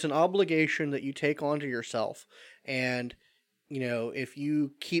 It's an obligation that you take onto yourself. And, if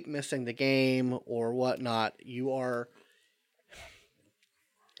you keep missing the game or whatnot,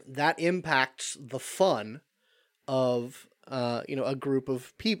 that impacts the fun of, a group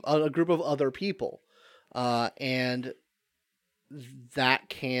of other people. And that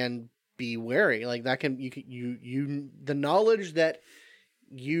can be wary. Like that can, the knowledge that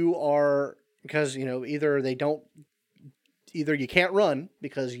you are, because either you can't run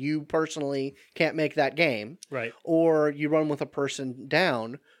because you personally can't make that game, right? Or you run with a person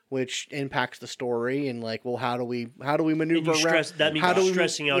down, which impacts the story. And how do we maneuver around? That means you're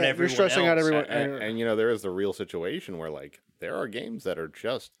stressing out everyone. You're stressing out everyone. And there is the real situation where there are games that are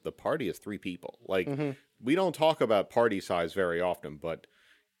just the party is 3 people. We don't talk about party size very often, but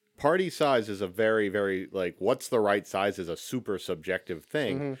party size is a very, very, like, what's the right size is a super subjective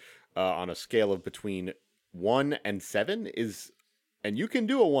thing. On a scale of between 1 and 7 is, and you can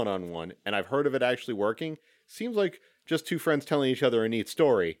do a one-on-one, and I've heard of it actually working. Seems like just two friends telling each other a neat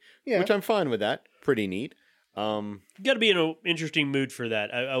story, which I'm fine with that. Pretty neat. You got to be in an interesting mood for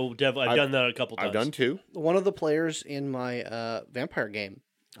that. I've done that a couple times. I've done too. One of the players in my vampire game,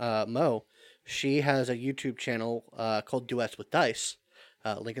 Mo, she has a YouTube channel called Duets with Dice.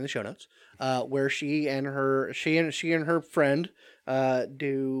 Link in the show notes. Where she and her friend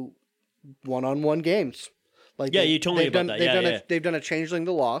do one-on-one games. Like you told me about that. They've done a Changeling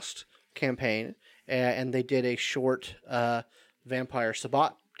the Lost campaign, and they did a short Vampire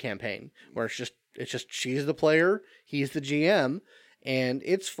Sabbat campaign where it's just she's the player, he's the GM, and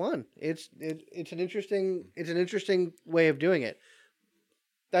it's fun. It's an interesting way of doing it.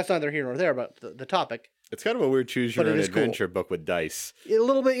 That's neither here nor there, but the topic. It's kind of a weird choose your own adventure book with dice. A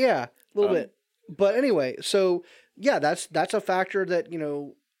little bit, yeah, a little bit. But anyway, so yeah, that's a factor that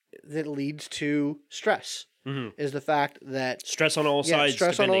that leads to stress. Is the fact that stress on all sides.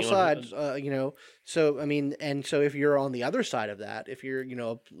 Stress on all sides. So I mean, and so if you're on the other side of that, if you're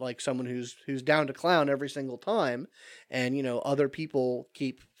like someone who's down to clown every single time, and other people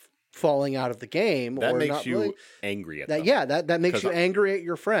keep falling out of the game, that or makes not you really, angry at that. them. Yeah, that makes you angry at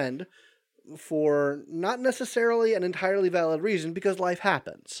your friend for not necessarily an entirely valid reason, because life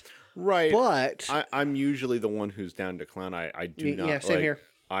happens. Right. But I'm usually the one who's down to clown. I do not. Yeah, same here.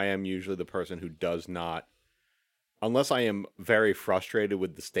 I am usually the person who does not, unless I am very frustrated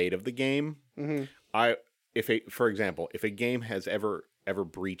with the state of the game. For example, if a game has ever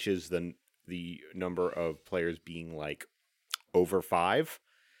breaches the number of players being like over 5,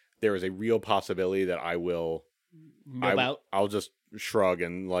 there is a real possibility that I will. I'll just shrug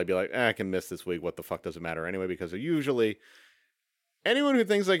and be like, I can miss this week. What the fuck does it matter anyway? Because usually anyone who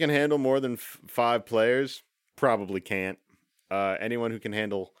thinks they can handle more than 5 players probably can't. Anyone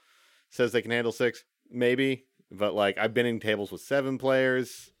who says they can handle 6, maybe. But I've been in tables with 7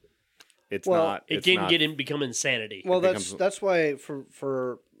 players. It can become insanity. Well, that's why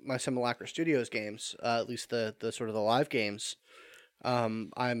for my Simulacra Studios games, at least the sort of the live games, I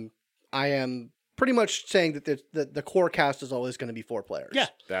am pretty much saying that the core cast is always going to be 4 players. Yeah,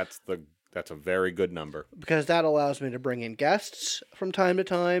 that's a very good number, because that allows me to bring in guests from time to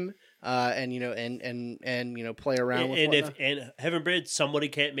time, and play around with. And heaven forbid somebody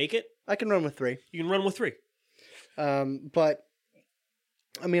can't make it, I can run with 3. You can run with 3. But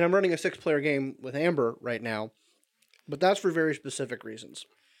I mean, I'm running a 6-player game with Amber right now, but that's for very specific reasons.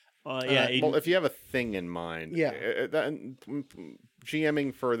 Well, if you have a thing in mind,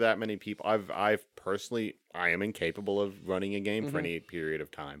 GMing for that many people, I've personally, I am incapable of running a game for any period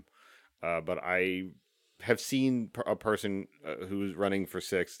of time. But I have seen a person who's running for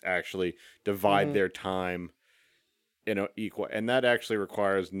 6 actually divide their time equal, and that actually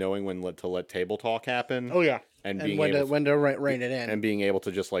requires knowing when to let table talk happen. Oh yeah, and when to rein it in, and being able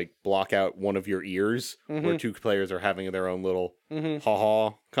to just block out one of your ears where 2 players are having their own little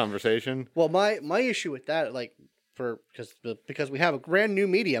ha-ha conversation. Well, my issue with that, because we have a brand new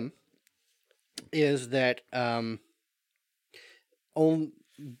medium, is that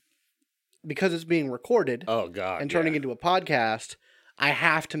because it's being recorded, and turning into a podcast, I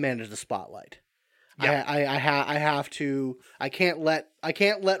have to manage the spotlight. Yeah. I have to. I can't let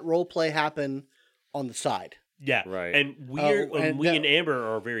role play happen on the side. Yeah, right. And we and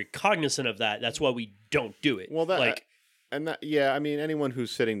Amber are very cognizant of that. That's why we don't do it. Well, I mean, anyone who's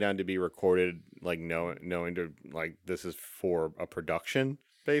sitting down to be recorded, knowing to this is for a production,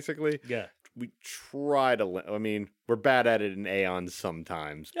 basically. Yeah. We try to. I mean, we're bad at it in Aeons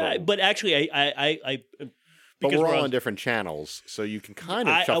sometimes. But actually, but we're all on different channels, so you can kind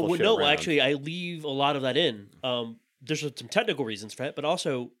of shuffle shit around. Actually, I leave a lot of that in. There's some technical reasons for that, but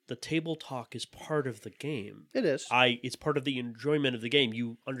also the table talk is part of the game. It is. It's part of the enjoyment of the game.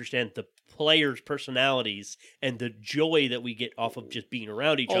 You understand the players' personalities and the joy that we get off of just being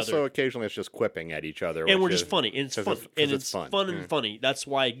around each other. Also, occasionally it's just quipping at each other. And we're just funny. And it's fun. It's fun and funny. That's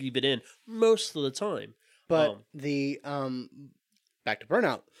why I leave it in most of the time. But back to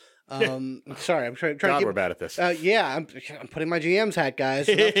Burnout. Sorry, I'm trying to. We're bad at this. I'm putting my GM's hat, guys.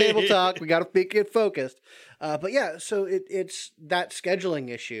 Enough table talk. We got to get focused. But yeah, so it's that scheduling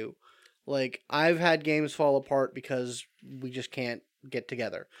issue. I've had games fall apart because we just can't get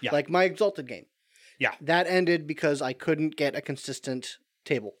together. Yeah. Like my Exalted game. Yeah. That ended because I couldn't get a consistent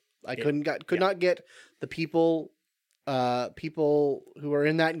table. I could not get the people who are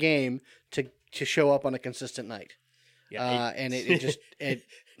in that game to show up on a consistent night. Yeah. And it just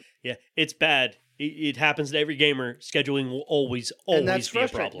Yeah, it's bad. It happens to every gamer. Scheduling will always and that's be a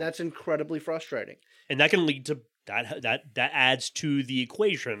frustrating. problem. That's incredibly frustrating. And that can lead to that adds to the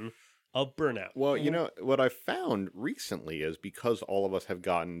equation of burnout. Well, you know, what I found recently is because all of us have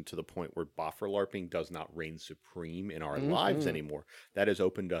gotten to the point where boffer LARPing does not reign supreme in our lives anymore, that has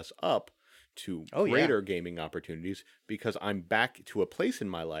opened us up to greater gaming opportunities, because I'm back to a place in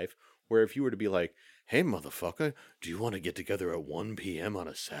my life where if you were to be like, hey, motherfucker, do you want to get together at 1 p.m. on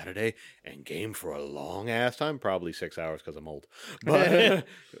a Saturday and game for a long ass time? Probably 6 hours because I'm old. But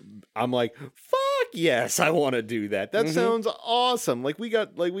I'm like, fuck yes, I want to do that. That sounds awesome. Like we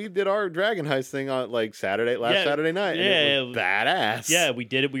did our Dragon Heist thing on like Saturday night. And it was badass. Yeah, we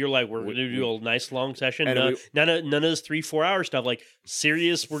did it. We were like, we're going to do a nice long session. None of this 3-4 hour stuff. Like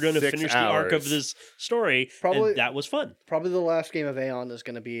serious, we're going to finish the arc of this story. Probably, and that was fun. Probably the last game of Aeon is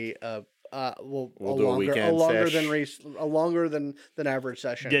going to be we'll do a longer than average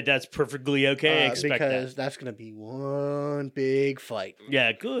session. Yeah, that's perfectly okay. Because that's going to be one big fight.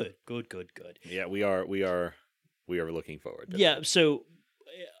 Yeah, good. Yeah, we are looking forward to that. So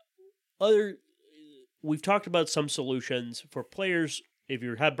we've talked about some solutions for players. If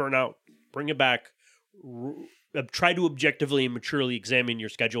you have burnout, bring it back. Try to objectively and maturely examine your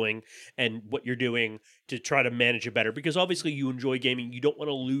scheduling and what you're doing to try to manage it better. Because obviously you enjoy gaming. You don't want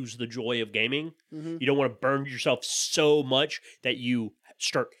to lose the joy of gaming. You don't want to burn yourself so much that you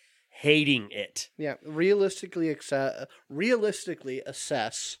start hating it. Yeah, realistically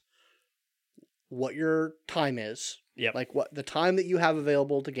assess what your time is. Yeah, like what the time that you have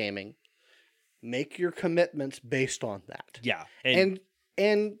available to gaming. Make your commitments based on that. Yeah, and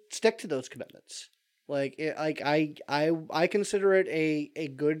stick to those commitments. I consider it a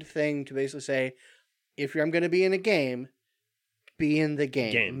good thing to basically say, if I'm going to be in a game, be in the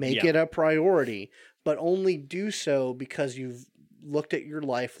game. Make it a priority, but only do so because you've looked at your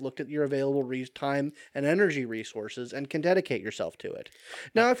life, looked at your available time and energy resources, and can dedicate yourself to it.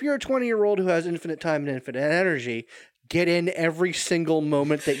 Now, if you're a 20-year-old who has infinite time and infinite energy, get in every single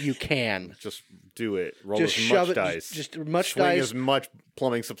moment that you can. Just do it. Roll as much dice. Swing as much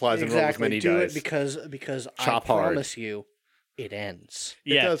plumbing supplies and roll as many dice. Do it because I promise you, it ends.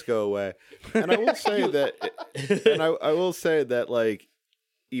 It does go away. And I will say that. I will say that, like,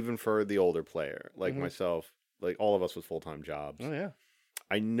 even for the older player, like myself, like all of us with full-time jobs. Oh yeah.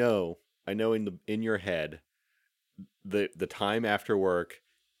 I know in your head, the time after work,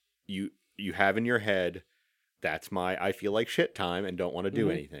 you have in your head, that's my I feel like shit time and don't want to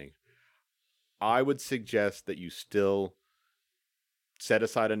do anything. I would suggest that you still set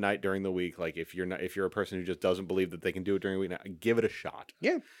aside a night during the week. Like if you're a person who just doesn't believe that they can do it during the week, give it a shot.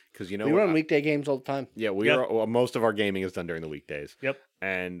 Yeah, because we run weekday games all the time. Yeah, are. Most of our gaming is done during the weekdays. Yep,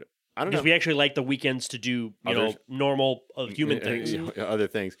 and I don't know. Because we actually like the weekends to do, normal human things. Other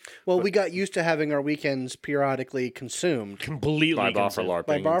things. Well, we got used to having our weekends periodically consumed. Completely by boffer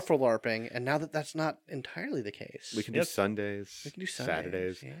LARPing. And now that's not entirely the case. We can do Sundays. We can do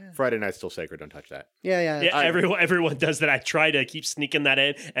Saturdays. Yeah. Friday night's still sacred. Don't touch that. Yeah. Everyone does that. I try to keep sneaking that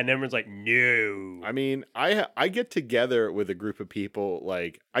in, and everyone's like, no. I mean, I get together with a group of people.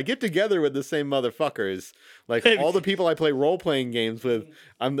 Like, I get together with the same motherfuckers. Like, all the people I play role-playing games with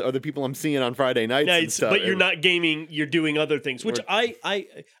are the people I'm seeing on Friday nights and stuff. But you're not gaming, you're doing other things, which I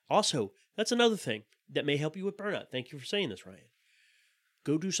also, that's another thing that may help you with burnout. Thank you for saying this, Ryan.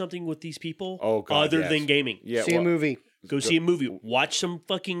 Go do something with these people other than gaming. Yeah, see a movie. Go see a movie. Watch some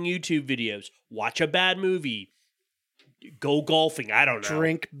fucking YouTube videos. Watch a bad movie. Go golfing. I don't know.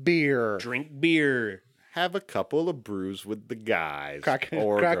 Drink beer. Have a couple of brews with the guys. Crack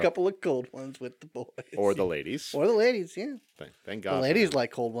a couple of cold ones with the boys. Or the ladies. Yeah. Thank God. The ladies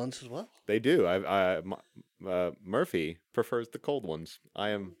like cold ones as well. They do. Murphy prefers the cold ones. I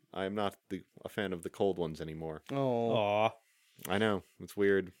am not a fan of the cold ones anymore. Oh. I know. It's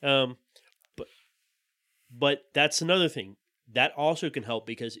weird. But that's another thing. That also can help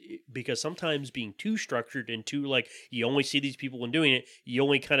because sometimes being too structured and too, like, you only see these people when doing it, you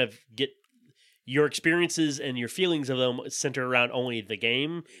only kind of get your experiences and your feelings of them center around only the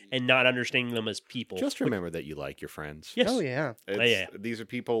game and not understanding them as people. Just remember that you like your friends. Yes. Oh, yeah. These are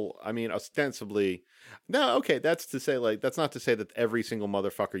people, I mean, ostensibly. No, okay, that's not to say that every single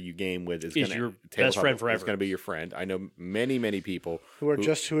motherfucker you game with is your best friend forever. Is going to be your friend. I know many, many people who are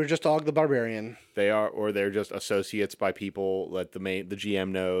just Og the Barbarian. They are, or they're just associates by people that the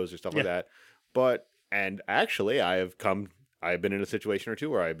GM knows or stuff like that. And actually, I've been in a situation or two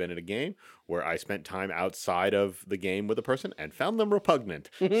where I've been in a game where I spent time outside of the game with a person and found them repugnant.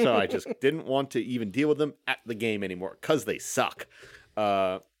 So I just didn't want to even deal with them at the game anymore because they suck,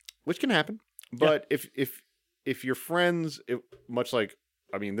 which can happen. But if your friends, much like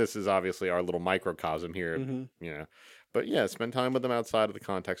I mean, this is obviously our little microcosm here, you know. But yeah, spend time with them outside of the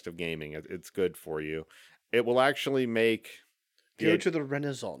context of gaming. It's good for you. It will actually make... Go to the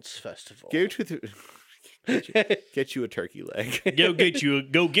Renaissance Festival. Go to the... get you a turkey leg. Go get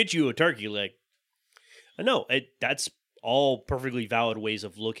you a turkey leg. No, that's all perfectly valid ways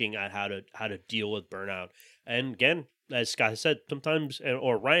of looking at how to deal with burnout. And again, as Scott has said, sometimes,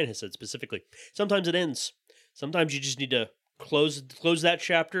 or Ryan has said specifically, sometimes it ends. Sometimes you just need to close that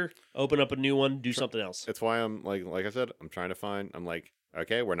chapter, open up a new one, do something else. That's why I'm like I said, I'm trying to find. I'm like,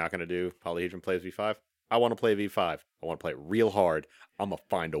 okay, we're not going to do Polyhedron plays V5. I want to play V5. I want to play it real hard. I'm gonna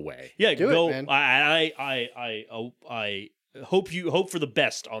find a way. Yeah, do it, man. I hope for the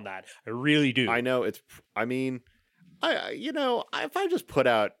best on that. I really do. I know it's. I mean, if I put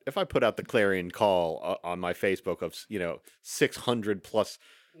out the clarion call on my Facebook of 600 plus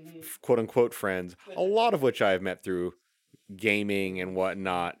quote unquote friends, a lot of which I have met through gaming and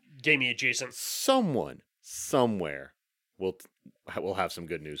whatnot. Gaming adjacent. Someone somewhere will have some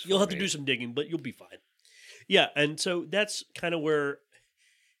good news. You'll have to do some digging, but you'll be fine. Yeah, and so that's kind of where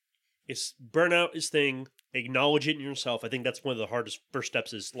it's burnout is thing. Acknowledge it in yourself. I think that's one of the hardest first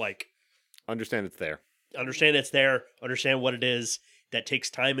steps is like understand it's there. Understand it's there. Understand what it is. That takes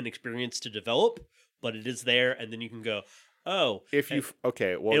time and experience to develop, but it is there, and then you can go, oh. If you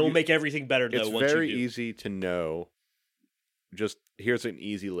it will make everything better though. It's once very you do. easy to know. Just here's an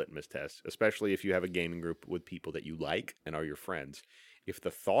easy litmus test, especially if you have a gaming group with people that you like and are your friends. If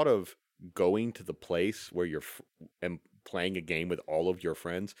the thought of going to the place where you're and playing a game with all of your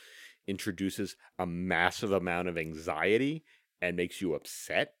friends introduces a massive amount of anxiety and makes you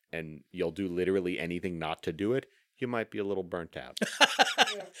upset and you'll do literally anything not to do it, you might be a little burnt out.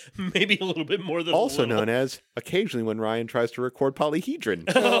 Maybe a little bit more than also known as occasionally when Ryan tries to record Polyhedron.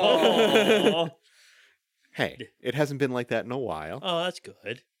 Hey, it hasn't been like that in a while. Oh, that's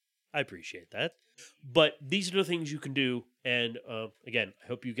good. I appreciate that. But these are the things you can do. And again, I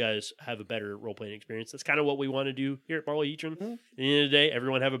hope you guys have a better role-playing experience. That's kind of what we want to do here at Polyhedron. At the end of the day,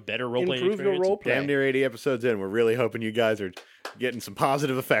 everyone have a better role-playing experience. Improve your role-play. Damn near 80 episodes in. We're really hoping you guys are getting some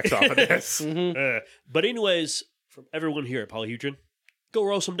positive effects off of this. But anyways, from everyone here at Polyhedron, go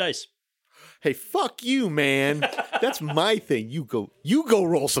roll some dice. Hey, fuck you, man. That's my thing. You go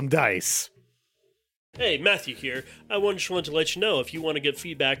roll some dice. Hey, Matthew here. I just wanted to let you know, if you want to give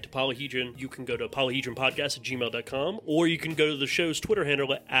feedback to Polyhedron, you can go to polyhedronpodcast@gmail.com, or you can go to the show's Twitter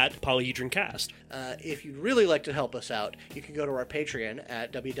handle at polyhedroncast. If you'd really like to help us out, you can go to our Patreon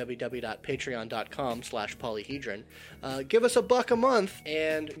at www.patreon.com/polyhedron. Give us $1 a month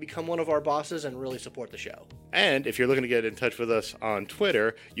and become one of our bosses and really support the show. And if you're looking to get in touch with us on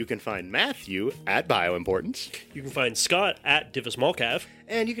Twitter, you can find Matthew at BioImportance. You can find Scott at DivasMallCav.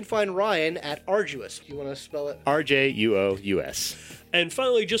 And you can find Ryan at Arduous. Do you want to spell it? RJUOUS. And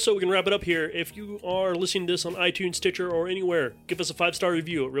finally, just so we can wrap it up here, if you are listening to this on iTunes, Stitcher, or anywhere, give us a 5-star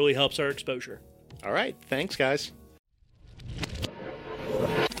review. It really helps our exposure. All right. Thanks, guys.